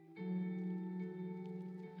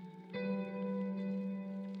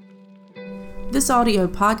This audio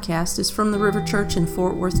podcast is from the River Church in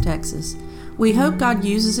Fort Worth, Texas. We hope God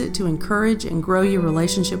uses it to encourage and grow your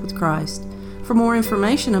relationship with Christ. For more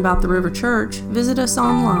information about the River Church, visit us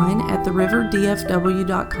online at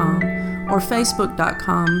theriverdfw.com or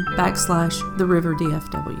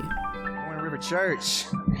facebook.com/theriverdfw. Morning, River Church.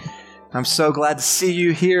 I'm so glad to see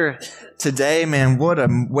you here today, man. What a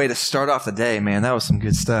way to start off the day, man. That was some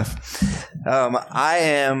good stuff. I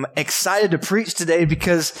am excited to preach today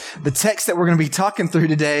because the text that we're going to be talking through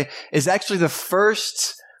today is actually the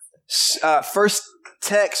first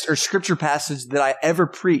text or scripture passage that I ever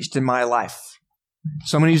preached in my life.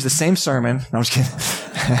 So I'm going to use the same sermon. No, I'm just kidding.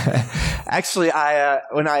 Actually,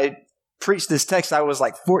 when I preached this text, I was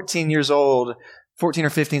like 14 years old, 14 or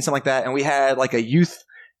 15, something like that. And we had like a youth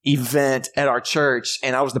event at our church,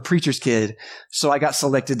 and I was the preacher's kid. So I got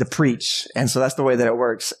selected to preach. And so that's the way that it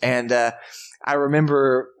works. And I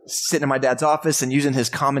remember sitting in my dad's office and using his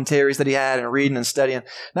commentaries that he had and reading and studying,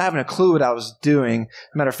 not having a clue what I was doing.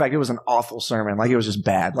 Matter of fact, it was an awful sermon. Like, it was just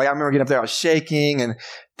bad. Like, I remember getting up there, I was shaking and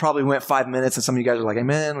probably went 5 minutes, and some of you guys were like,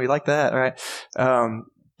 amen, we like that, all right?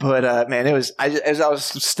 Man, it was, as I was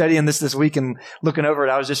studying this week and looking over it,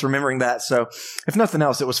 I was just remembering that. So if nothing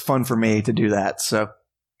else, it was fun for me to do that. So,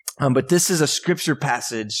 but this is a scripture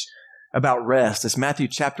passage about rest. It's Matthew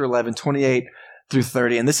chapter 11, 28 through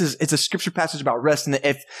 30. And it's a scripture passage about rest. And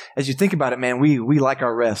as you think about it, man, we like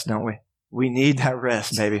our rest, don't we? We need that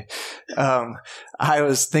rest, baby. I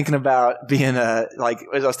was thinking about being as I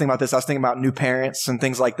was thinking about this, I was thinking about new parents and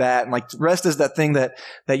things like that. And like, rest is that thing that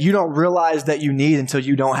you don't realize that you need until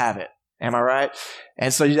you don't have it. Am I right?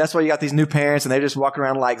 And so that's why you got these new parents, and they just walk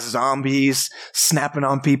around like zombies, snapping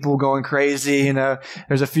on people, going crazy. You know,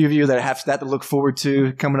 there's a few of you that have that to look forward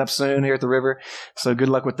to coming up soon here at the river. So good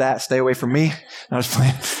luck with that. Stay away from me. I was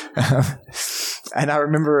playing. And I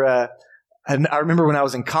remember when I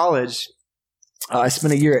was in college, I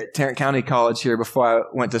spent a year at Tarrant County College here before I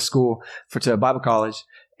went to school to Bible college.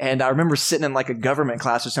 And I remember sitting in like a government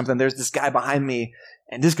class or something. There's this guy behind me,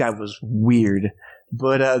 and this guy was weird.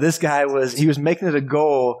 But this guy he was making it a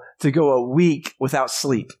goal to go a week without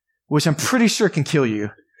sleep, which I'm pretty sure can kill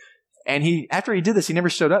you. And after he did this, he never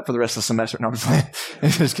showed up for the rest of the semester. No, I'm just playing.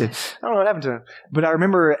 Just kidding. I don't know what happened to him. But I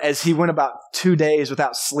remember as he went about 2 days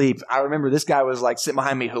without sleep, I remember this guy was like sitting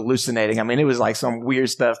behind me hallucinating. I mean, it was like some weird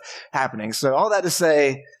stuff happening. So all that to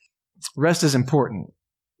say, rest is important.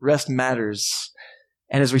 Rest matters.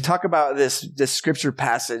 And as we talk about this scripture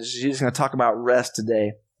passage, he's going to talk about rest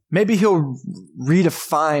today. Maybe he'll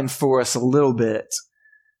redefine for us a little bit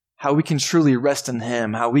how we can truly rest in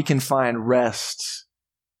him, how we can find rest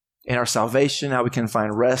in our salvation, how we can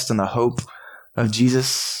find rest in the hope of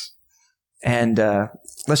Jesus. And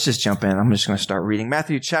let's just jump in. I'm just going to start reading.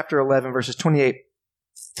 Matthew chapter 11, verses 28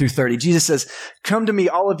 through 30. Jesus says, "Come to me,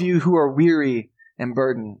 all of you who are weary and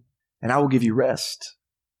burdened, and I will give you rest.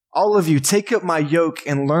 All of you, take up my yoke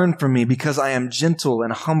and learn from me, because I am gentle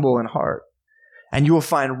and humble in heart. And you will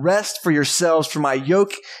find rest for yourselves, for my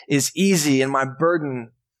yoke is easy and my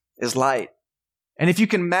burden is light." And if you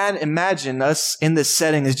can imagine us in this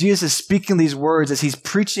setting, as Jesus is speaking these words, as he's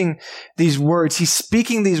preaching these words, he's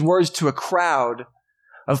speaking these words to a crowd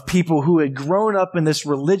of people who had grown up in this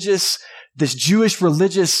Jewish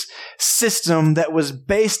religious system that was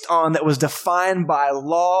defined by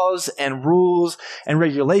laws and rules and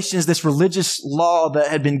regulations, this religious law that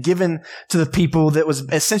had been given to the people that was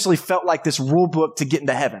essentially felt like this rule book to get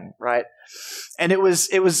into heaven, right? And it was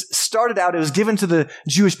given to the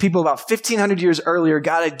Jewish people about 1,500 years earlier.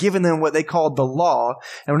 God had given them what they called the law.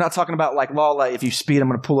 And we're not talking about like law, like if you speed, I'm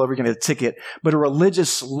going to pull over, you're going to get a ticket, but a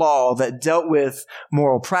religious law that dealt with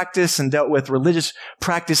moral practice and dealt with religious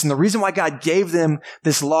practice. And the reason why God gave them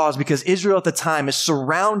this law is because Israel at the time is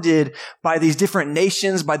surrounded by these different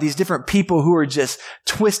nations, by these different people who are just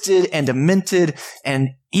twisted and demented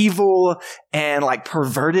and evil and like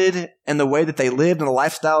perverted in the way that they lived and the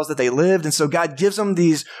lifestyles that they lived. And so God gives them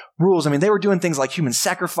these rules. I mean, they were doing things like human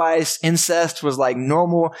sacrifice. Incest was like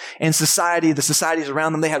normal in society. The societies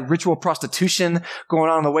around them, they had ritual prostitution going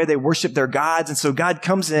on in the way they worshiped their gods. And so God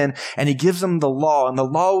comes in and he gives them the law. And the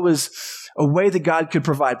law was a way that God could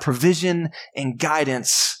provide provision and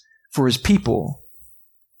guidance for his people.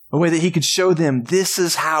 A way that he could show them, this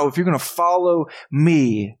is how, if you're going to follow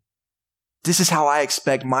me, this is how I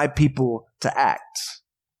expect my people to act.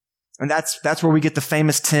 And that's where we get the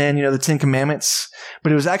famous 10, the 10 commandments.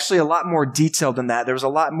 But it was actually a lot more detailed than that. There was a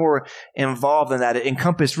lot more involved than that. It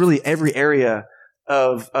encompassed really every area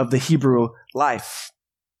of the Hebrew life.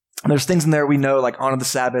 And there's things in there we know, like honor the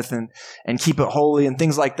Sabbath and keep it holy and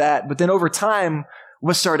things like that. But then over time,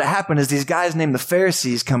 what started to happen is these guys named the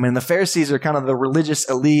Pharisees come in. The Pharisees are kind of the religious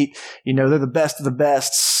elite. They're the best of the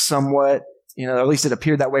best somewhat. Or at least it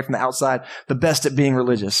appeared that way from the outside. The best at being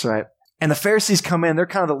religious, right? And the Pharisees come in. They're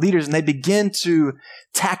kind of the leaders, and they begin to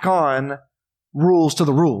tack on rules to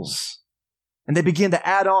the rules. And they begin to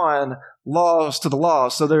add on laws to the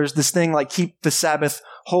laws. So there's this thing like keep the Sabbath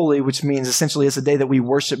holy, which means essentially it's a day that we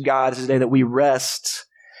worship God. It's a day that we rest.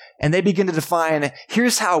 And they begin to define,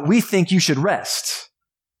 here's how we think you should rest.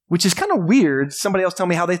 Which is kind of weird. Somebody else tell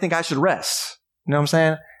me how they think I should rest. You know what I'm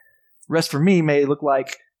saying? Rest for me may look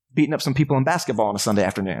like beating up some people in basketball on a Sunday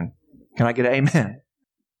afternoon. Can I get an amen?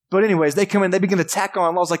 But anyways, they come in, they begin to tack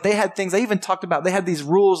on laws. Like they had things, they even talked about, they had these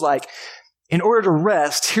rules like, in order to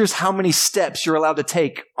rest, here's how many steps you're allowed to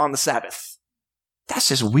take on the Sabbath. That's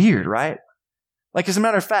just weird, right? Like, as a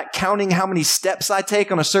matter of fact, counting how many steps I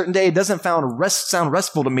take on a certain day doesn't sound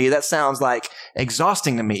restful to me. That sounds like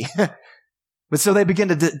exhausting to me. But so they begin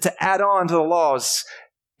to add on to the laws.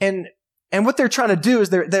 And what they're trying to do is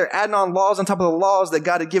they're adding on laws on top of the laws that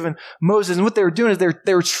God had given Moses. And what they were doing is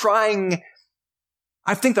they were trying,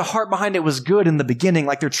 I think the heart behind it was good in the beginning.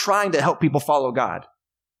 Like they're trying to help people follow God.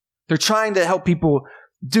 They're trying to help people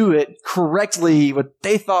do it correctly, what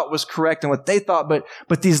they thought was correct and what they thought.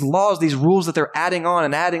 But these laws, these rules that they're adding on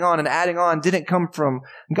and adding on and adding on didn't come from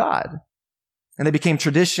God. And they became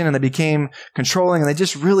tradition and they became controlling and they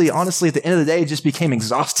just really, honestly, at the end of the day, just became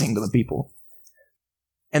exhausting to the people.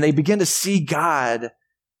 And they begin to see God,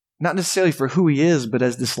 not necessarily for who he is, but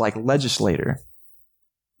as this like legislator,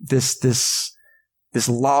 this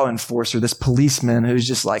law enforcer, this policeman who's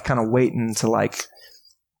just like kind of waiting to like,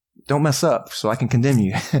 don't mess up so I can condemn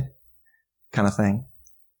you kind of thing.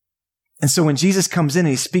 And so when Jesus comes in and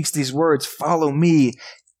he speaks these words, follow me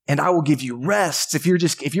and I will give you rest. If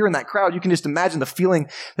you're in that crowd, you can just imagine the feeling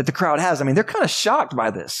that the crowd has. I mean, they're kind of shocked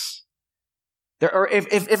by this. Or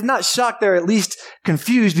if not shocked, they're at least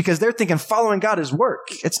confused because they're thinking following God is work.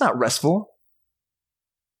 It's not restful.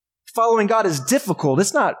 Following God is difficult.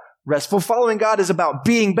 It's not restful. Following God is about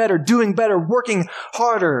being better, doing better, working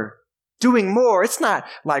harder, doing more. It's not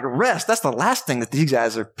like rest. That's the last thing that these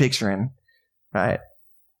guys are picturing, right?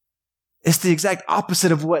 It's the exact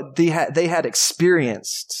opposite of what they had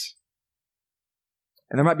experienced.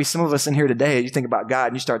 And there might be some of us in here today, you think about God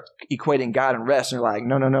and you start equating God and rest and you're like,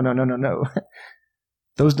 no.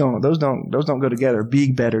 Those don't go together.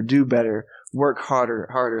 Be better, do better, work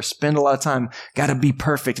harder, spend a lot of time, gotta be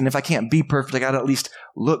perfect. And if I can't be perfect, I gotta at least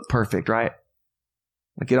look perfect, right?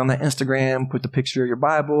 Like get on that Instagram, put the picture of your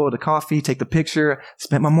Bible, the coffee, take the picture,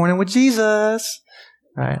 spent my morning with Jesus,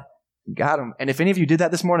 right? Got him. And if any of you did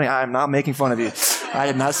that this morning, I am not making fun of you. I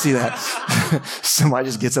did not see that. Somebody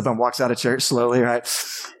just gets up and walks out of church slowly, right?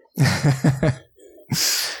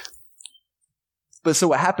 But so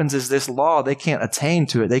what happens is this law, they can't attain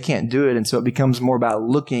to it. They can't do it. And so it becomes more about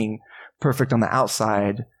looking perfect on the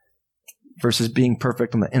outside versus being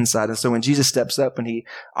perfect on the inside. And so when Jesus steps up and he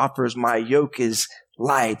offers, my yoke is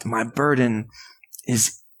light, my burden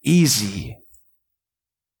is easy,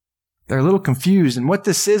 they're a little confused. And what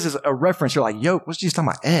this is a reference. You're like, yoke, what's Jesus talking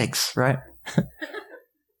about? Eggs, right?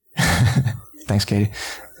 Thanks, Katie.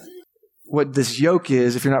 What this yoke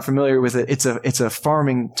is, if you're not familiar with it, it's a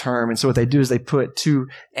farming term. And so what they do is they put two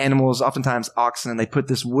animals, oftentimes oxen, and they put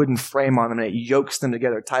this wooden frame on them and it yokes them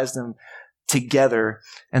together, ties them together.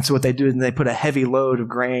 And so what they do is they put a heavy load of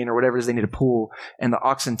grain or whatever it is they need to pull, and the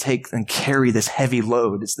oxen take and carry this heavy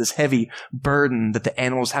load. It's this heavy burden that the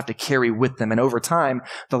animals have to carry with them. And over time,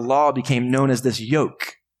 the law became known as this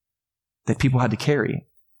yoke that people had to carry.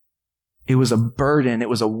 It was a burden. It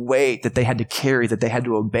was a weight that they had to carry, that they had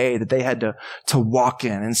to obey, that they had to walk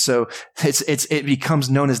in. And so it becomes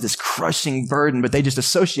known as this crushing burden, but they just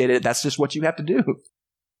associated it. That's just what you have to do.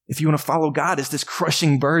 If you want to follow God, it's this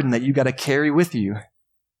crushing burden that you got to carry with you.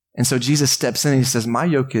 And so Jesus steps in and he says, my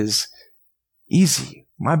yoke is easy.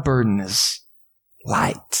 My burden is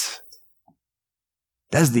light.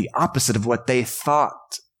 That's the opposite of what they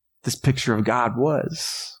thought this picture of God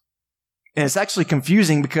was. And it's actually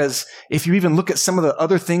confusing because if you even look at some of the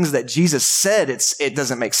other things that Jesus said, it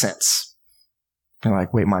doesn't make sense. You're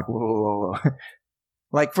like, wait, Mike, whoa.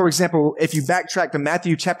 Like, for example, if you backtrack to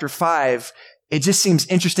Matthew chapter 5, it just seems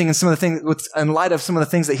interesting in some of the things, in light of some of the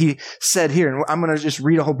things that he said here. And I'm going to just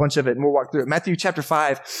read a whole bunch of it and we'll walk through it. Matthew chapter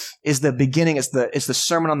 5 is the beginning. It's the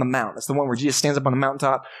Sermon on the Mount. It's the one where Jesus stands up on the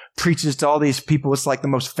mountaintop, preaches to all these people. It's like the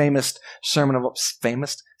most famous sermon of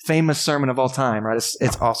all time, right?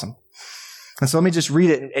 It's awesome. And so let me just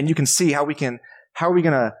read it and you can see how are we going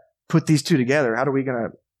to put these two together? How are we going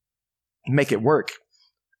to make it work?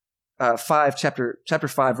 chapter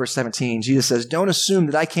 5, verse 17, Jesus says, "Don't assume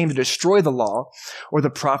that I came to destroy the law or the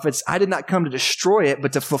prophets. I did not come to destroy it,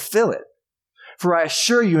 but to fulfill it. For I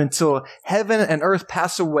assure you, until heaven and earth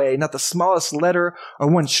pass away, not the smallest letter or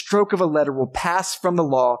one stroke of a letter will pass from the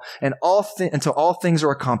law and until all things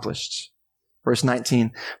are accomplished." Verse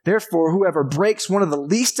 19, "Therefore, whoever breaks one of the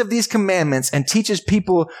least of these commandments and teaches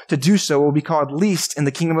people to do so will be called least in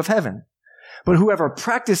the kingdom of heaven. But whoever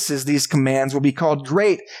practices these commands will be called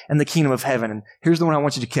great in the kingdom of heaven." And here's the one I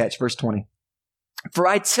want you to catch, verse 20. "For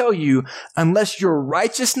I tell you, unless your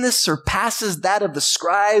righteousness surpasses that of the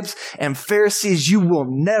scribes and Pharisees, you will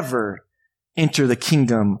never enter the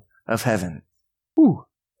kingdom of heaven." Ooh,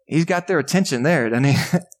 he's got their attention there, doesn't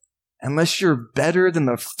he? Unless you're better than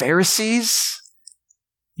the Pharisees,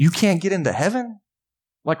 you can't get into heaven?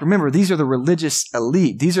 Like, remember, these are the religious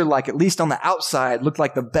elite. These are like, at least on the outside, look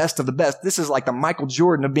like the best of the best. This is like the Michael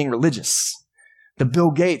Jordan of being religious, the Bill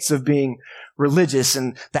Gates of being religious.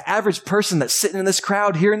 And the average person that's sitting in this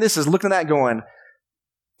crowd hearing this is looking at that going,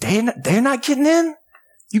 they're not getting in?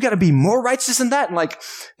 You got to be more righteous than that. And like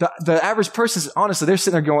the average person, honestly, they're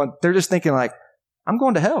sitting there going, they're just thinking like, I'm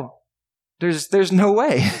going to hell. There's no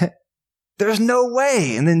way. There's no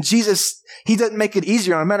way. And then Jesus, he doesn't make it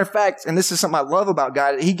easier. As a matter of fact, and this is something I love about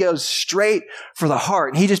God, he goes straight for the heart.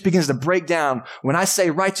 And he just begins to break down, when I say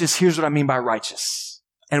righteous, here's what I mean by righteous.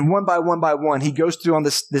 And one by one, he goes through on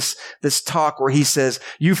this talk where he says,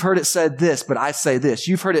 you've heard it said this, but I say this.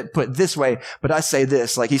 You've heard it put this way, but I say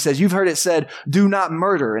this. Like he says, you've heard it said, do not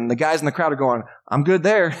murder. And the guys in the crowd are going, I'm good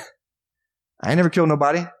there. I ain't never killed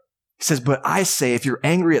nobody. He says, but I say, if you're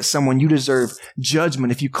angry at someone, you deserve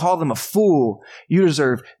judgment. If you call them a fool, you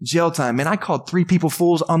deserve jail time. Man, I called 3 people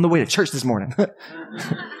fools on the way to church this morning.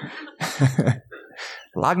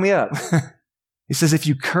 Lock me up. He says, if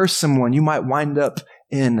you curse someone, you might wind up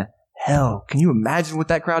in hell. Can you imagine what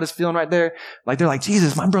that crowd is feeling right there? Like, they're like,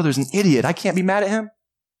 Jesus, my brother's an idiot. I can't be mad at him.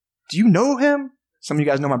 Do you know him? Some of you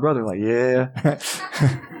guys know my brother. Like, yeah.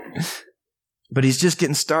 But he's just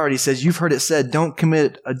getting started. He says, you've heard it said, don't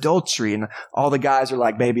commit adultery. And all the guys are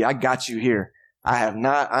like, baby, I got you here. I have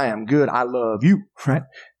not. I am good. I love you, right?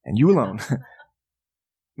 And you alone.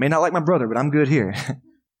 May not like my brother, but I'm good here.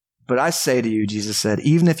 But I say to you, Jesus said,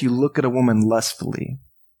 even if you look at a woman lustfully,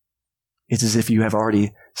 it's as if you have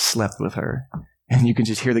already slept with her. And you can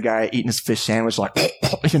just hear the guy eating his fish sandwich like,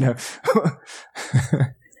 you know.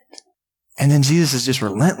 And then Jesus is just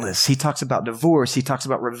relentless. He talks about divorce. He talks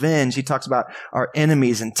about revenge. He talks about our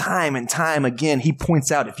enemies. And time again, he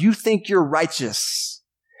points out, if you think you're righteous,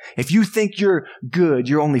 if you think you're good,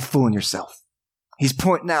 you're only fooling yourself. He's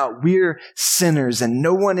pointing out we're sinners, and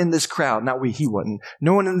no one in this crowd, not we, he wasn't,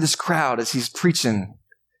 no one in this crowd as he's preaching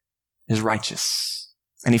is righteous.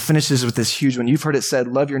 And he finishes with this huge one. You've heard it said,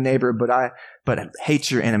 love your neighbor, but hate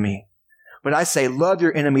your enemy. But I say, love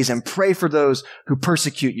your enemies and pray for those who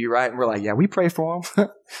persecute you, right? And we're like, yeah, we pray for them.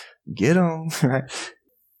 Get them, right?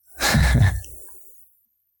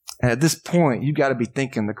 And at this point, you got to be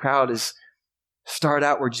thinking, the crowd is start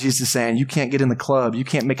out where Jesus is saying, you can't get in the club. You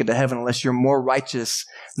can't make it to heaven unless you're more righteous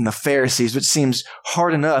than the Pharisees, which seems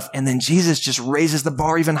hard enough. And then Jesus just raises the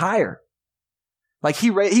bar even higher. Like he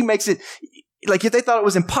makes it, like if they thought it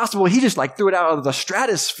was impossible, he just like threw it out of the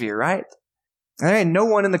stratosphere, right? There ain't no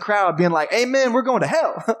one in the crowd being like, amen, we're going to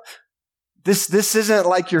hell. This isn't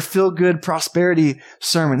like your feel-good prosperity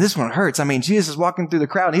sermon. This one hurts. I mean, Jesus is walking through the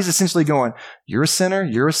crowd, and he's essentially going, you're a sinner,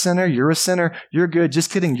 you're a sinner, you're a sinner, you're good. Just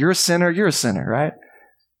kidding, you're a sinner, right?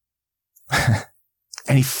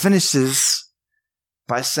 And he finishes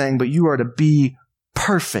by saying, but you are to be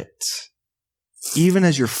perfect, even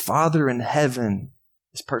as your Father in heaven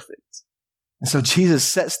is perfect. And so Jesus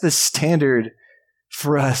sets this standard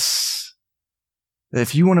for us. That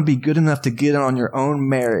if you want to be good enough to get on your own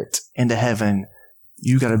merit into heaven,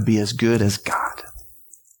 you got to be as good as God.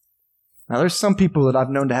 Now, there's some people that I've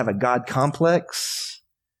known to have a God complex,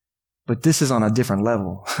 but this is on a different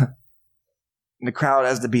level. And the crowd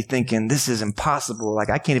has to be thinking, this is impossible. Like,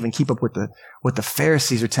 I can't even keep up with what the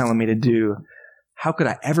Pharisees are telling me to do. How could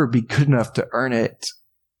I ever be good enough to earn it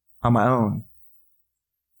on my own?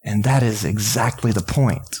 And that is exactly the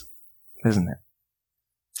point, isn't it?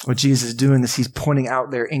 What Jesus is doing is he's pointing out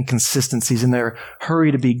their inconsistencies in their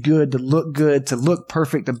hurry to be good, to look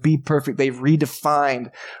perfect, to be perfect. They've redefined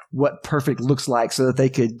what perfect looks like so that they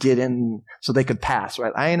could get in, so they could pass,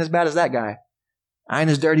 right? I ain't as bad as that guy. I ain't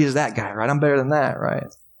as dirty as that guy, right? I'm better than that, right?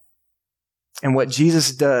 And what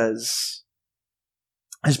Jesus does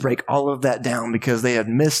is break all of that down because they had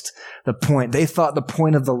missed the point. They thought the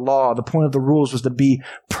point of the law, the point of the rules was to be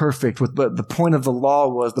perfect. But the point of the law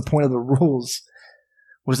was, the point of the rules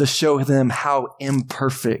was to show them how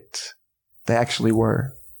imperfect they actually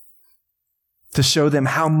were. To show them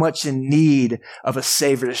how much in need of a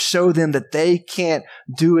Savior. To show them that they can't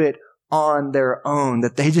do it on their own.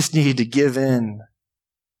 That they just needed to give in.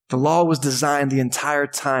 The law was designed the entire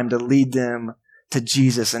time to lead them to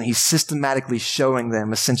Jesus. And he's systematically showing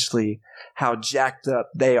them essentially how jacked up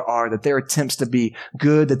they are. That their attempts to be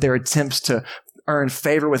good, that their attempts to earn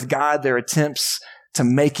favor with God, their attempts to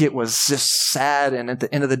make it was just sad and at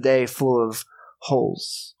the end of the day full of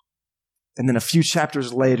holes. And then a few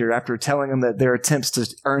chapters later, after telling them that their attempts to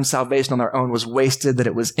earn salvation on their own was wasted, that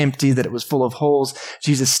it was empty, that it was full of holes,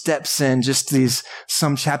 Jesus steps in just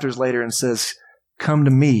some chapters later and says, come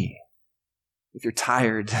to me if you're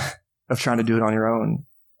tired of trying to do it on your own.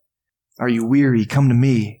 Are you weary? Come to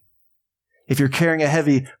me. If you're carrying a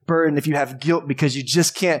heavy burden, if you have guilt because you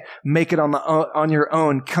just can't make it on your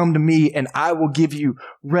own, come to me and I will give you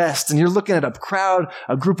rest. And you're looking at a crowd,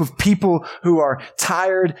 a group of people who are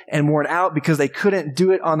tired and worn out because they couldn't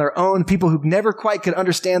do it on their own. People who never quite could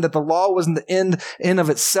understand that the law wasn't the end of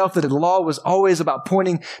itself, that the law was always about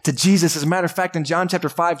pointing to Jesus. As a matter of fact, in John chapter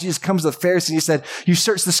 5, Jesus comes to the Pharisees and he said, you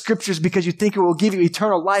search the scriptures because you think it will give you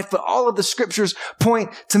eternal life, but all of the scriptures point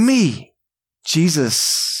to me.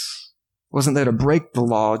 Jesus wasn't there to break the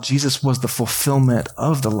law. Jesus was the fulfillment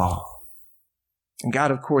of the law. And God,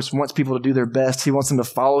 of course, wants people to do their best. He wants them to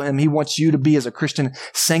follow him. He wants you to be, as a Christian,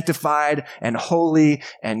 sanctified and holy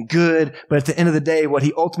and good. But at the end of the day, what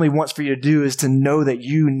he ultimately wants for you to do is to know that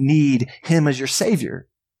you need him as your Savior.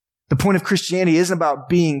 The point of Christianity isn't about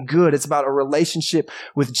being good. It's about a relationship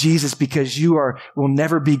with Jesus, because you will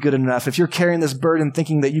never be good enough. If you're carrying this burden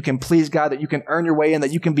thinking that you can please God, that you can earn your way in,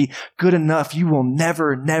 that you can be good enough, you will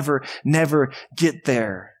never, never, never get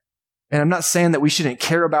there. And I'm not saying that we shouldn't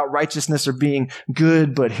care about righteousness or being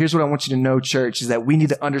good, but here's what I want you to know, church, is that we need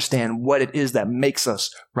to understand what it is that makes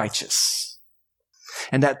us righteous.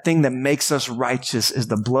 And that thing that makes us righteous is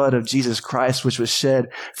the blood of Jesus Christ, which was shed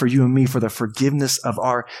for you and me for the forgiveness of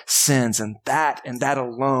our sins. And that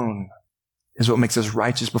alone is what makes us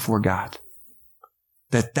righteous before God.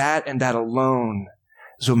 That alone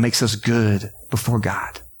is what makes us good before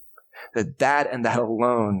God. That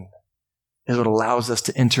alone is what allows us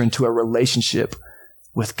to enter into a relationship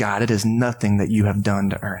with God. It is nothing that you have done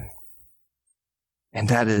to earn. And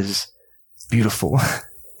that is beautiful.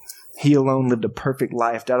 He alone lived a perfect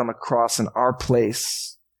life, died on the cross in our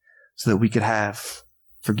place so that we could have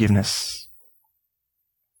forgiveness.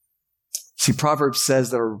 See, Proverbs says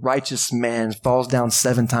that a righteous man falls down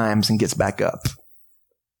 7 times and gets back up.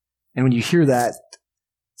 And when you hear that, it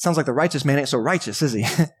sounds like the righteous man ain't so righteous, is he?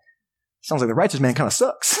 Sounds like the righteous man kind of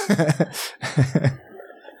sucks.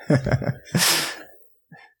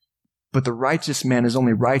 But the righteous man is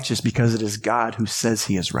only righteous because it is God who says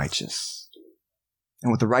he is righteous. And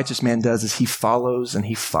what the righteous man does is he follows and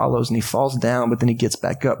he follows and he falls down, but then he gets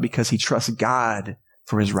back up because he trusts God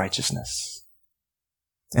for his righteousness.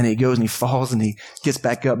 And he goes and he falls and he gets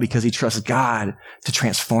back up because he trusts God to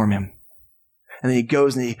transform him. And then he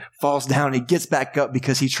goes and he falls down and he gets back up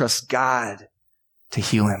because he trusts God to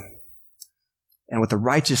heal him. And what the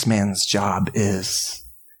righteous man's job is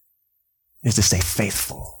to stay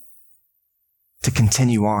faithful, to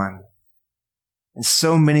continue on. And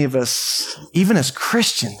so many of us, even as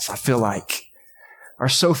Christians, I feel like, are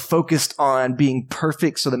so focused on being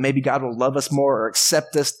perfect so that maybe God will love us more or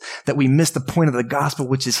accept us, that we miss the point of the gospel,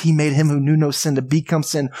 which is he made him who knew no sin to become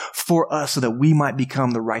sin for us so that we might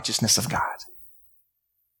become the righteousness of God.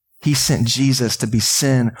 He sent Jesus to be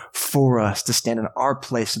sin for us, to stand in our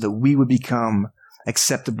place so that we would become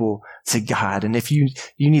acceptable to God. And if you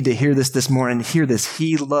need to hear this morning, hear this.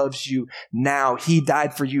 He loves you now. He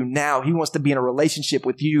died for you now. He wants to be in a relationship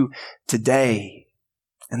with you today.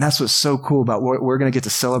 And that's what's so cool about what we're going to get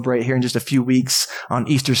to celebrate here in just a few weeks on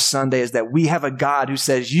Easter Sunday, is that we have a God who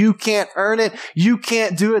says you can't earn it. You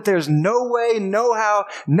can't do it. There's no way, no how,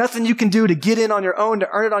 nothing you can do to get in on your own, to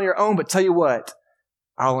earn it on your own. But tell you what,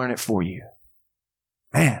 I'll earn it for you.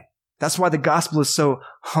 Man. That's why the gospel is so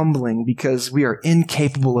humbling, because we are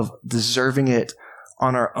incapable of deserving it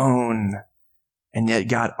on our own. And yet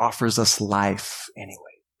God offers us life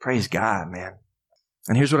anyway. Praise God, man.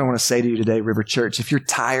 And here's what I want to say to you today, River Church. If you're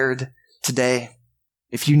tired today,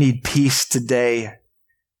 if you need peace today,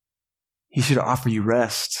 he should offer you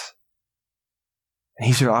rest. And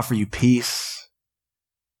he should offer you peace.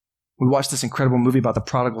 We watched this incredible movie about the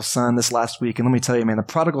prodigal son this last week. And let me tell you, man, the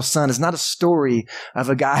prodigal son is not a story of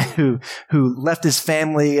a guy who left his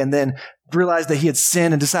family and then realized that he had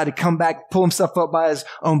sinned and decided to come back, pull himself up by his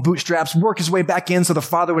own bootstraps, work his way back in so the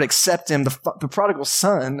father would accept him. The prodigal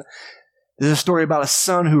son This is a story about a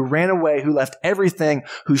son who ran away, who left everything,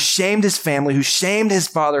 who shamed his family, who shamed his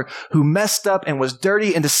father, who messed up and was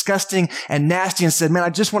dirty and disgusting and nasty and said, man, I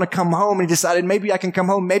just want to come home. And he decided maybe I can come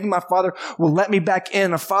home. Maybe my father will let me back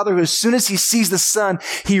in. A father who, as soon as he sees the son,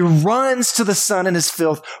 he runs to the son in his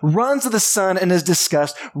filth, runs to the son in his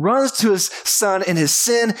disgust, runs to his son in his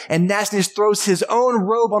sin and nastiness, throws his own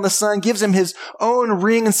robe on the son, gives him his own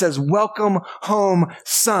ring and says, welcome home,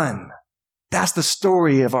 son. That's the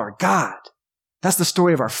story of our God. That's the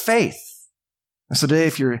story of our faith. And so today,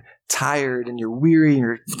 if you're tired and you're weary, and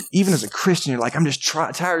you're, even as a Christian, you're like, I'm just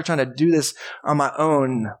tired of trying to do this on my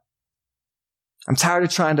own. I'm tired of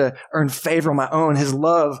trying to earn favor on my own, his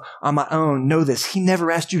love on my own. Know this, he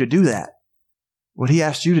never asked you to do that. What he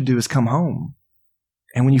asked you to do is come home.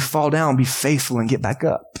 And when you fall down, be faithful and get back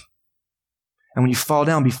up. And when you fall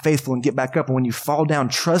down, be faithful and get back up. And when you fall down,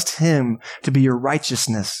 trust him to be your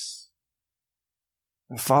righteousness.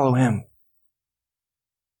 And follow him.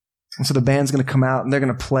 And so the band's going to come out and they're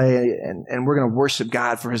going to play and we're going to worship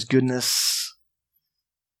God for his goodness.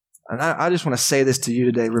 And I just want to say this to you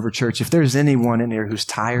today, River Church. If there's anyone in here who's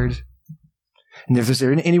tired, and if there's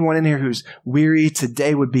anyone in here who's weary,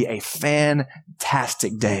 today would be a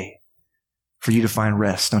fantastic day for you to find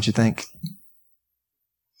rest, don't you think?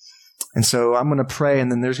 And so I'm going to pray,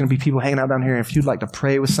 and then there's going to be people hanging out down here. And if you'd like to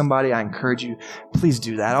pray with somebody, I encourage you, please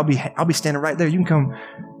do that. I'll be standing right there. You can come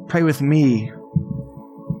pray with me.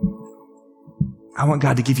 I want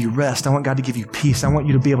God to give you rest. I want God to give you peace. I want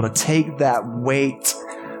you to be able to take that weight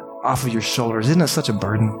off of your shoulders. Isn't it such a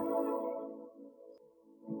burden?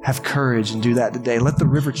 Have courage and do that today. Let the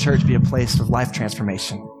River Church be a place of life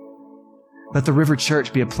transformation. Let the River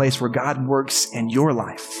Church be a place where God works in your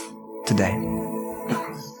life today.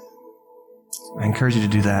 I encourage you to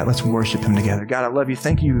do that. Let's worship him together. God, I love you.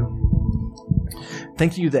 Thank you.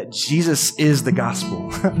 Thank you that Jesus is the gospel.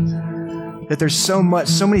 That there's so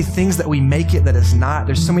many things that we make it that it's not.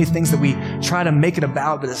 There's so many things that we try to make it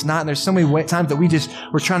about that it's not. And there's so many times that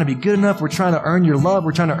we're trying to be good enough. We're trying to earn your love.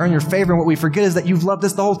 We're trying to earn your favor. And what we forget is that you've loved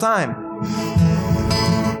us the whole time.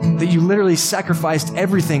 That you literally sacrificed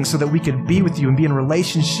everything so that we could be with you and be in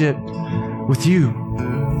relationship with you.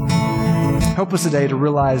 Help us today to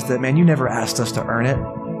realize that, man, you never asked us to earn it.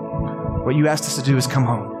 What you asked us to do is come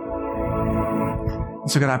home.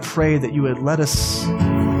 And so, God, I pray that you would let us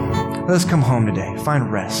come home today.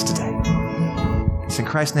 Find rest today. It's in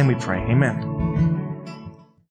Christ's name we pray. Amen.